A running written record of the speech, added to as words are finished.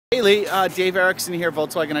Hey Lee, Dave Erickson here,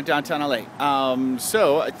 Volkswagen at downtown LA.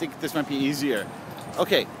 So I think this might be easier.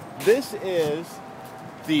 Okay, this is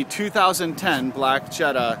the 2010 black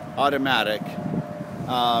Jetta automatic.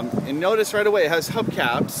 And notice right away it has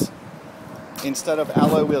hubcaps instead of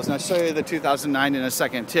alloy wheels. And I'll show you the 2009 in a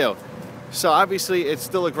second too. So obviously it's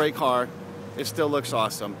still a great car. It still looks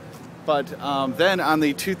awesome. But then on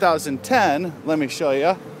the 2010, let me show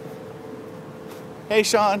you. Hey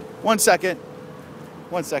Sean, 1 second.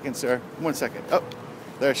 1 second, sir. 1 second. Oh,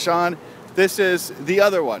 there's Sean. This is the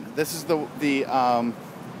other one. This is the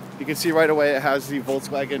you can see right away it has the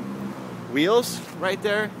Volkswagen wheels right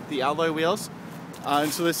there, the alloy wheels.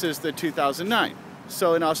 And so this is the 2009.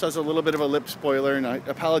 So it also has a little bit of a lip spoiler, and I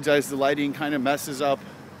apologize, the lighting kind of messes up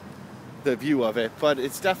the view of it, but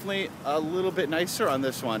it's definitely a little bit nicer on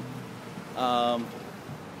this one. I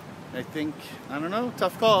think, I don't know,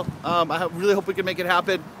 tough call. I really hope we can make it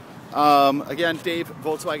happen. Again, Dave,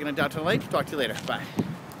 Volkswagen in downtown LA. Talk to you later. Bye.